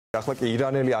ახლა კი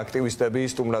ირანელი აქტივისტები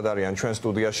სტუმრად არიან ჩვენ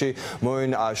სტუდიაში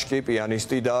მოენ აშკი,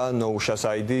 პიანისტი და ნოუშა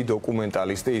საიდი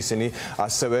დოკუმენტალისტი ისინი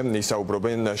ასევე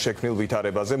ისაუბრობენ შექმნილ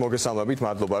ვითარებაზე. მოგესალმებით,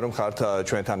 მადლობა რომ ხართ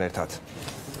ჩვენთან ერთად.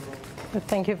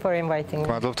 Thank you for inviting me.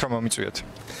 მადლობთ რომ მომიწვიეთ.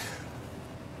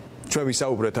 ჩვენ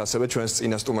ვისაუბრეთ ასევე ჩვენს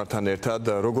წინა სტუმართან ერთად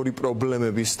როგორი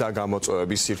პრობლემების და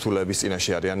გამოწვევების სირთულეების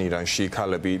წინაშე არიან ირანში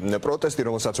ქალები. პროტესტი,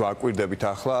 რომელსაც ვაკვირდებით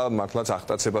ახლა, მართლაც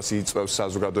აღტაცებას იწვევს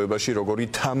საზოგადოებაში, როგორი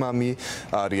თამამი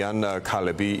არიან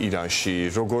ქალები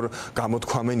ირანში, როგორ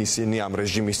გამოთქვამენ ისინი ამ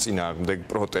რეჟიმის წინააღმდეგ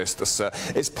პროტესტს.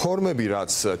 ეს ფორმები,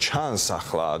 რაც ჩანს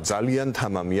ახლა, ძალიან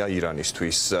თამამია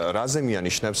ირანისთვის. რაზე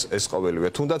მიანიშნებს ეს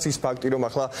ყოველივე? თუნდაც ის ფაქტი, რომ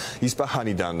ახლა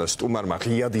ისპაჰანიდან სტუმარმა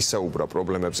ღიად ისაუბრა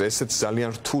პრობლემებზე, ესეც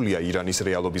ძალიან რთულია ირანის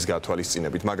რეალობის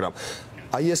გათვალისწინებით, მაგრამ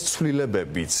აი ეს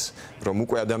ცვლილებებიც, რომ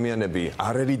უკვე ადამიანები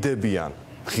არ ერიდებიან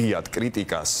ღიად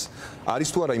კრიტიკას, არის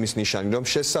თუ არა იმის ნიშანი, რომ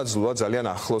შესაძლოა ძალიან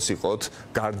ახლოს იყოთ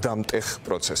გარდამტეხ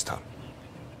პროცესთან?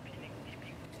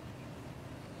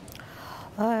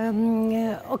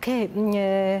 Okay,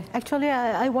 actually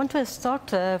I want to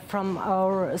start from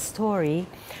our story.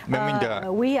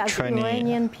 We as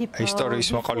Iranian people, ისტორიის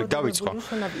მოყოლით დავიწყო.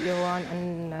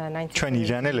 ჩვენ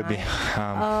ირანელები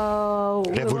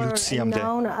რევოლუციამდე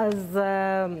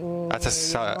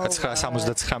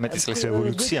 1979 წლის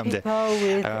რევოლუციამდე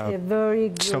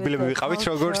ცნობილები ვიყავით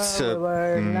როგორც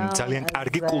ძალიან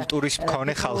კარგი კულტურის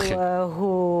მქონე ხალხი.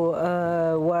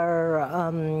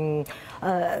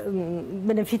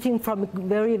 Benefiting from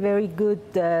very good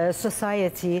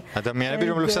society. ადამიანები,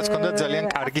 რომლებსაც ჰქონდათ ძალიან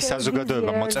კარგი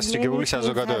საზოგადოება, მოწესრიგებული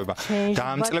საზოგადოება. და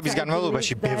ამ წლების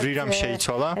განმავლობაში ბევრი რამ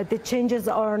შეიცვალა.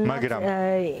 მაგრამ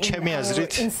ჩემი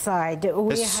აზრით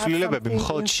ეს ცვლილებები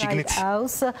მხოლოდ შიგნით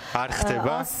არ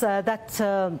ხდება.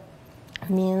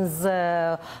 Means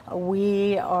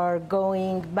we are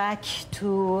going back to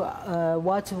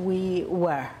what we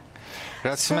were.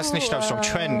 რაც მას ნიშნავს, რომ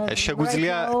ჩვენ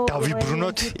შეგვიძლია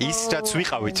დავიბრუნოთ ის, რაც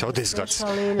ვიყავით ოდესღაც.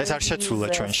 ეს არ შეცვლა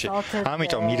ჩვენში.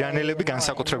 ამიტომ ირანელები,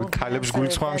 განსაკუთრებით ქალებს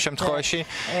გულისხმოვან შემთხვევაში,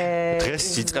 დღეს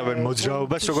იწყებენ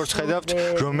მოძრაობას, როგორც ხედავთ,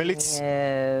 რომელიც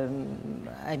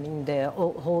I mean the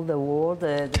whole the world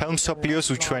თელ მსოფლიოს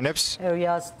უჩვენებს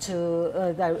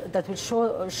that will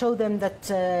show them that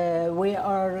we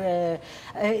are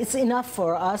it's enough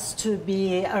for us to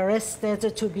be arrested,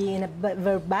 to be in a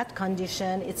very bad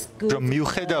condition. It's good.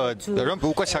 მიუხედავად რომ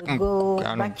უკვე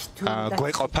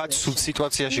გვეყოფათ სულ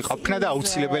სიტუაციაში ყოფნა და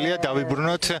აუცილებელია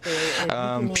დავიბრუნოთ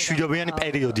მშვიდობიანი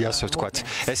პერიოდი, ასე ვთქვათ.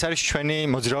 ეს არის ჩვენი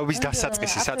მოძრაობის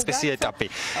დასაწყისი, საწყისი ეტაპი.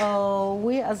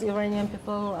 We as Iranian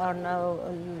people are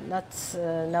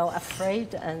now afraid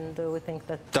and we think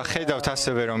that და ხედავთ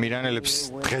ასევე რომ ირანელებს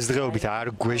დღესდღეობით არ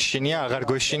გვეშინია, აღარ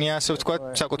გვეშინია, ასე ვთქვათ,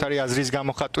 საკუთარი აზრის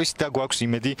გამოხატვის და გვაქვს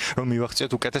იმედი რომ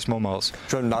მივახციოთ უკეთეს მომავალს.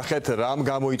 ჩვენ ნახეთ რამ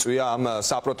გამოიწვია ამ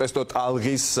საპროტესტო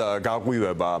ალღის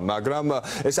გაღვივება, მაგრამ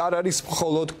ეს არ არის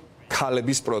მხოლოდ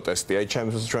ქალების პროტესტი. აი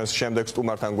ჩვენს შემდეგ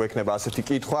სტუმართან გვექნება ასეთი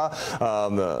კითხვა.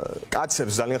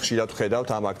 კაცებს ძალიან ხშირად ვხედავთ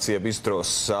ამ აქციების დროს.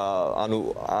 ანუ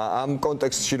ამ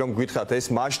კონტექსტში რომ გითხრათ,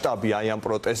 ეს მასშტაბი აი ამ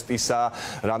პროტესტისა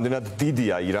რამდენად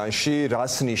დიდია ირანში,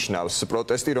 რას ნიშნავს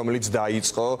პროტესტი, რომელიც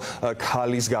დაიწყო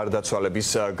ქალის გარდაცვალების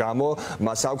გამო,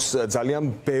 მას აქვს ძალიან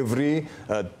ბევრი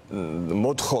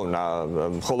მოთხოვნა,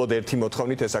 მხოლოდ ერთი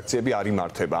მოთხოვნით ეს აქციები არ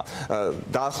იმართება.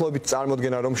 დაახლოებით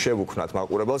წარმოდგენა რომ შევუქმნათ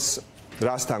მაყურებელს,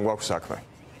 რასთან გვაქვს საქმე?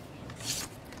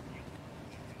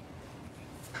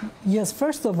 Yes,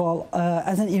 first of all,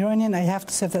 as an Iranian, I have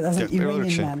to say that as an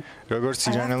Iranian man. როგორც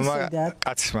ირანელმა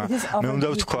კაცმა, მე უნდა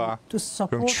ვთქვა,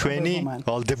 რომ ჩვენი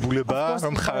ვალდებულება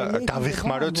რომ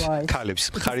დავეხმაროთ ქალებს,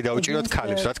 ხარი დაუჭიროთ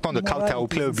ქალებს. რა თქმა უნდა, ქალთა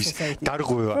უფლებების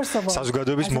დარღვევა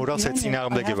საზოგადოების მორალს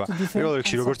ეწინააღმდეგება. პირველ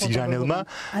რიგში, როგორც ირანელმა,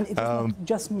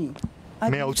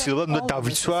 მე აუცილებლად უნდა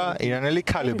დავიცვა ირანელი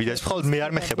ქალები და ეს მხოლოდ მე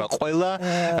არ მეხება, ყველა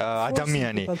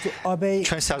ადამიანი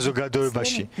ჩვენ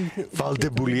საზოგადოებაში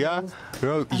ვალდებულია,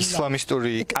 რომ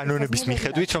ისლამისტური კანონების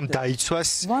მიხედვით რომ დაიცვას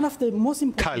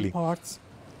ქალი.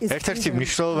 ერთ-ერთი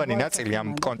მნიშვნელოვანი ნაწილი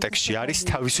ამ კონტექსტში არის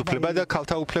თავისუფლება და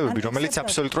ქალთა უფლებები, რომელიც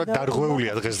აბსოლუტურად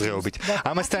დარღვეულია დღესდღეობით.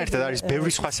 ამასთან ერთად არის ბევრი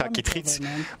სხვა საკითხიც.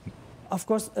 Of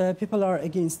course, people are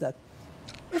against that.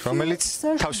 რომელიც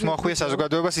თავს მოახვია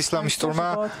საზოგადოებას ისლამისტურმა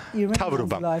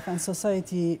მთავრობამ.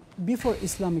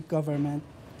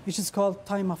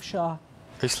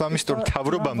 ისლამისტურ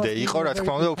მთავრობამდე იყო, რა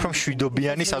თქმა უნდა, უფრო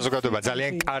მშვიდობიანი საზოგადოება.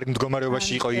 ძალიან კარგ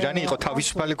მდგომარეობაში იყო ირანი, იყო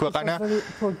თავისუფალი ქვეყანა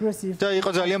და იყო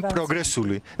ძალიან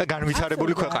პროგრესული და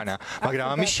განვითარებული ქვეყანა. მაგრამ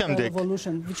ამის შემდეგ,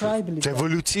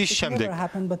 რევოლუციის შემდეგ,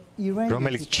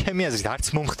 რომელიც ჩემი აზრით არც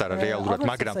მომხდარა რეალურად,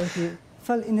 მაგრამ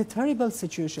fell in a terrible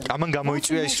situation. ამან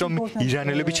გამოიწვია ის, რომ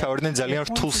ირანელები ჩავარდნენ ძალიან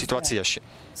რთულ სიტუაციაში.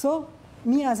 So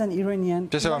Me as an Iranian,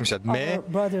 შესაბამისად, მე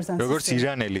როგორც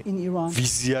ირანელი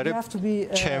ვიზიარებ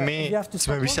ჩემი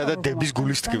ძმებისა და დების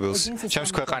გულისტკივილს ჩემს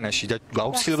ქვეყანაში და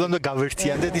აუცილებლად უნდა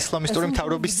გავერთიანდეთ ისლამისტური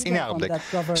მთავრობის წინააღმდეგ.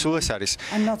 სულ ეს არის.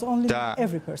 და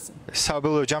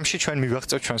საბოლოო ჯამში ჩვენ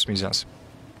მივაღწევთ ჩვენს მიზანს.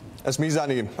 ეს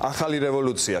მიზანი ახალი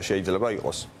რევოლუცია შეიძლება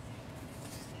იყოს.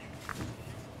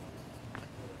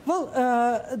 Well,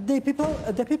 the people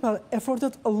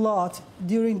efforted a lot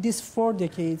during these 4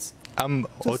 decades. ამ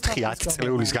 4-10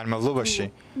 წლების განმავლობაში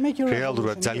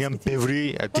რეალურად ძალიან ბევრი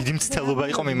დიდი მცდელობა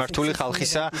იყო მიმართული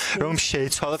ხალხისა, რომ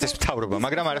შეეცვალათ ეს მთავრობა,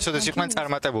 მაგრამ არასოდეს იყვნენ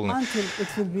წარმატებულნი.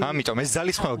 ამიტომ ეს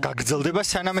ძალისხმევა გაგრძელდება,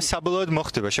 სანამ ეს საბოლოოდ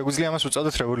მოხდება. შეგვიძლია ამას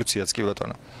ვუწოდოთ რევოლუციაც, კი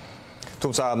ბატონო.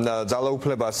 თუმცა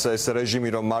ძალაუფლებას ეს რეჟიმი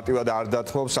რომ მარტივად არ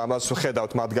დათმობს, ამას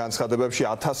ვხედავთ მათ განცხადებებში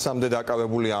 1000-მდე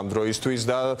დაკავებული ამ დროისთვის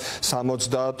და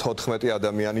 74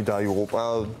 ადამიანი დაიღუპა,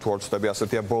 თუ არ ვცდები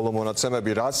ასეთია ბოლო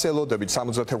მონაცემები, რას ელოდებით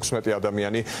 76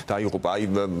 ადამიანი დაიღუპა. აი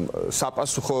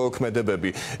საპასუხო ქმედებები,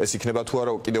 ეს იქნება თუ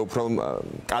არა კიდევ უფრო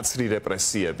კაცრი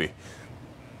რეპრესიები.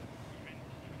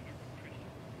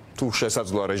 თუ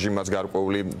შესაძლოა რეჟიმს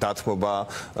გარკვეული დათმობა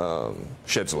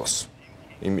შეძლოს.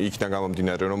 იქიდან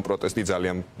გამომდინარე რომ პროტესტი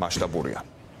ძალიან მასშტაბურია.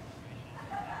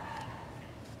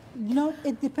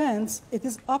 It depends. It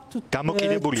is up to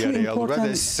გამოკიდებულია რეალურად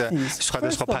ეს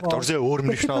სხვადასხვა ფაქტორზე ორ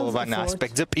მნიშვნელოვან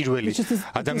ასპექტზე. პირველი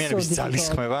ადამიანების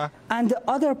ძალისხმევა and the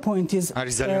other point is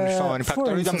არის ძალიან მნიშვნელოვანი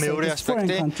ფაქტორი და მეორე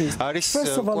ასპექტი არის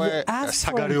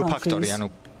საგარეო ფაქტორი, ანუ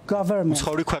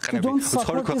უცხოური ქვეყნების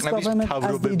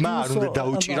მთავრობებმა არ უნდა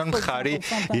დაუჭირონ მხარი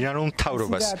ირანულ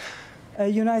მთავრობას.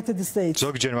 United States.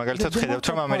 ზოგჯერ მაგალითად ხედავთ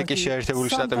რომ ამერიკის შეერთებული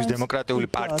შტატების დემოკრატიული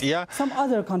პარტია some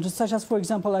other countries such as for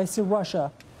example I see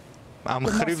Russia ამ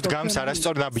ხრივ დგამს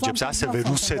არასწორ ნაბიჯებს, ასევე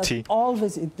რუსეთი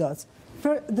always it does.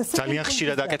 ძალიან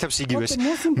ხშირად აკეთებს იგივეს.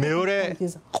 მეორე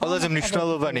ყველაზე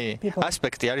მნიშვნელოვანი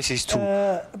ასპექტი არის ის თუ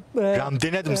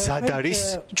რამდენად მზად არის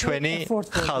ჩვენი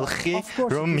ხალხი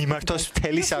რომ მიმართოს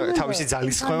მთელი თავისი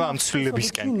ძალისხმევა ამ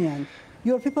ცვლილებისკენ.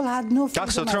 Your people had no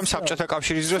გახსოვთ რომ საბჭოთა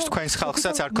კავშირის დროს თქვენს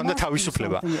ხალხსაც არ ჰქონდა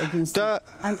თავისუფლება და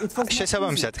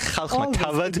შესაბამისად ხალხმა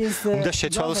თავად უნდა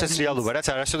შეცვალოს ეს რეალობა, რაც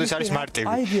არასოდეს არის მარტივი.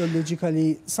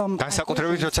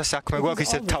 განსაკუთრებით როცა საქმე გვაქვს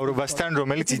ისეთ მთავრობასთან,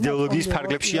 რომელიც იდეოლოგიის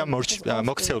ფარგლებშია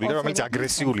მოქცეული და რომელიც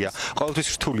აგრესიულია, ყოველთვის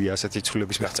რთულია ასეთი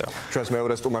ცვლილების მიღწევა. ჩვენს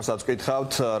მეორე სტუმარსაც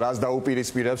ვკითხავთ, რას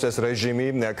დაუპირისპირებს ეს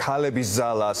რეჟიმი ქალების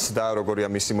ძალას და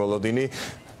როგორია მისი მოლოდინი.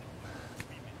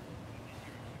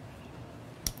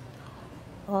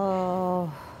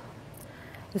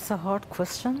 It's a hard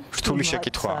question. რთული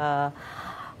შეკითხვა.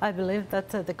 I believe that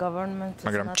the government is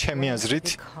მაგრამ ჩემი აზრით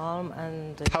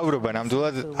მთავრობა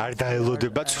ნამდვილად არ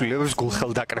დაელოდება ცვლილებებს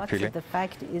გულხელდაკრეფილი.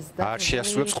 არ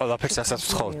შეასრულებს ყველაფერს, რასაც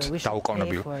ვთხოვთ,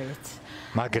 დაუკოვნებლივ.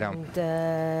 მაგრამ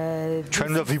ჩვენ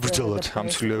უნდა ვიბრძოლოთ ამ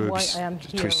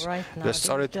ცვლილებებისთვის. და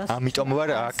სწორედ ამიტომ ვარ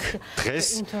აქ დღეს,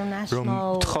 რომ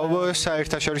ვთხოვო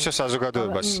საერთაშორისო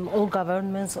საზოგადოებას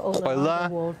ყველა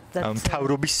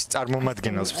მთავრობის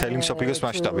წარმომადგენელს მთელი მსოფლიოს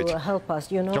მასშტაბით,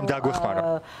 რომ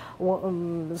დაგვეხმარა.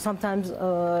 Sometimes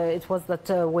it was that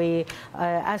we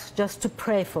asked just to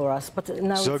pray for us, but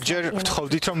now ზოგჯერ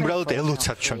ვთხოვდით რომ უბრალოდ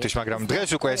ელოცათ ჩვენთვის, მაგრამ დღეს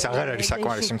უკვე ეს აღარ არის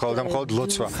საკმარისი, მხოლოდ და მხოლოდ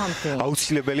ლოცვა.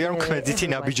 აუცილებელია რომ ქმედითი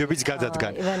ნაბიჯებიც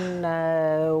გადადგან.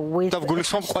 და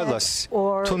ვგულისხმობ ყველას,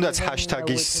 თუნდაც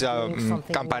ჰაშტაგის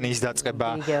კამპანიის დაწყება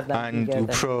ან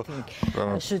უფრო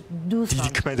დიდი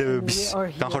ქმედებების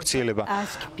განხორციელება.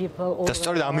 და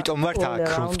სწორედ ამიტომ ვართ აქ,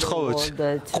 რომ ვთხოვოთ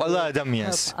ყველა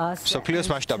ადამიანს მსოფლიოს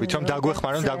მასშტაბით რომ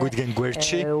დაგვეხმარონ, დაგვიდგენ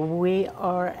გვერდში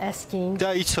და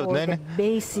იცოდნენ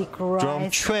რომ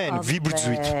ჩვენ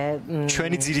ვიბრძვით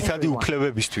ჩვენი ძირითადი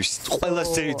უფლებებისთვის, ყველა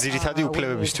ძირითადი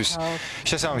უფლებებისთვის.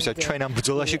 შესაბამისად ჩვენ ამ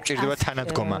ბრძოლაში გვჭირდება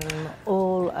თანადგომა.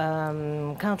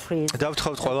 და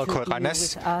ვთხოვთ ყველა ქვეყანას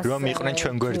რომ იყვნენ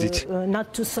ჩვენ გვერდით.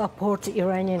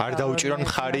 არ დაუჭირონ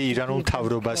მხარი ირანულ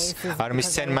მთავრობას, არ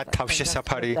მისცენ მათ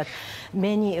თავშესაფარი.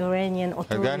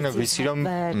 რადგან ვიცი რომ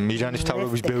ირანის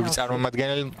მთავრობის ბევრი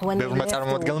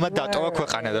წარმომადგენელმა დატოვა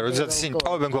ქვეყანა და როდესაც ისინი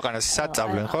ტოვებენ ქვეყანას,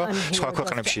 საწავლენ, ხო? სხვა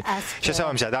ქვეყნებში.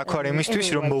 შესაბამისად, აქ ვარ იმისთვის,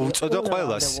 რომ მოვუწოდო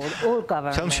ყველას.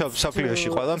 მსოფლიოში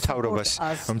ყველა მთავრობას,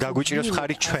 რომ დაგვიჭიროს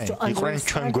მხარი ჩვენ, იყვნენ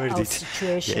ჩვენ გვერდით.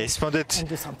 ესმოდეთ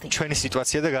ჩვენი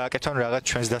სიტუაცია და გააკეთონ რაღაც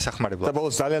ჩვენს დასახმარებლად. და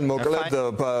ბოლოს ძალიან მოკლედ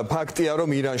ფაქტია, რომ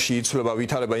ირანში იცვლება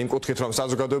ვითარება იმ კუთხით, რომ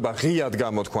საზოგადოება ღიად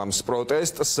გამოთქვამს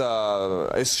პროტესტს,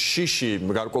 ეს შიში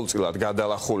გარკვეულწილად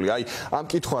გადალახული. აი, ამ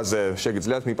კითხვაზე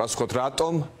შეგიძლიათ მიპასუხოთ,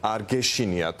 რატომ არ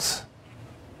გეშინიათ?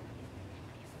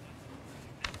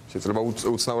 შეიძლება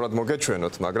უცნაურად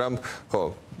მოგეჩვენოთ, მაგრამ ხო,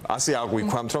 ასე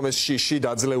აღვიქვამთ, რომ ეს შიში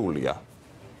დაძლეულია.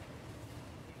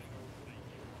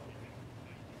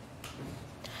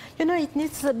 You know, it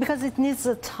needs because it needs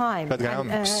time.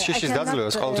 რადგან შიშის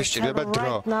დაძლევას ყოველთვის სჭირდება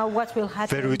დრო.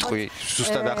 ვერ ვიტყვი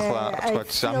ზუსტად ახლა თქვათ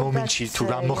ამ მომენტში თუ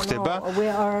რა მოხდება,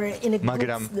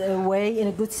 მაგრამ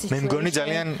მე მგონი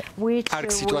ძალიან კარგ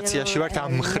სიტუაციაში ვართ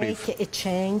ამ მხრივ.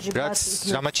 რაც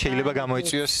რამაც შეიძლება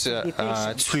გამოიწვიოს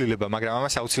ცვლილება, მაგრამ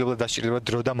ამას აუცილებლად დასჭირდება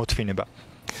დრო და მოთმინება.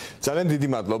 ძალიან დიდი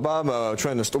მადლობა.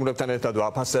 ჩვენ სტუმრებთან ერთად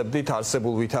ვაფასებდით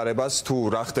არსებულ ვითარებას თუ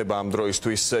რა ხდება ამ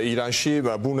დროისთვის ირანში.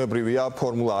 ბუნებრივია,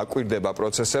 ფორმულა აკვირდება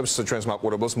პროცესებს. ჩვენს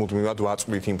მაყურებელს მუდმივად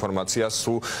ვაწვდით ინფორმაციას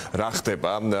თუ რა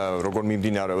ხდება, როგორ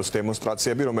მიმდინარეობს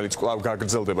დემონსტრაციები, რომელიც კვლავ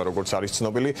გაგრძელდება, როგორც არის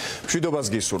ცნობილი. მშვიდობას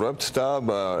გისურვებთ და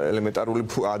ელემენტარული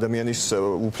ადამიანის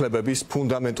უფლებების,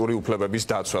 ფუნდამენტური უფლებების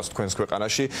დაცვას თქვენს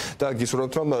ქვეყანაში და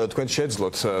გისურვებთ, რომ თქვენ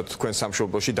შეძლოთ თქვენ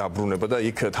სამშობლოში დაბრუნება და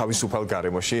იქ თავისუფალ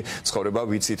გარემოში ცხოვრება.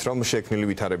 ვიცით, რომ შექმნილი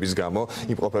ვითარების გამო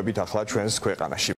იმყოფებით ახლა ჩვენს ქვეყანაში.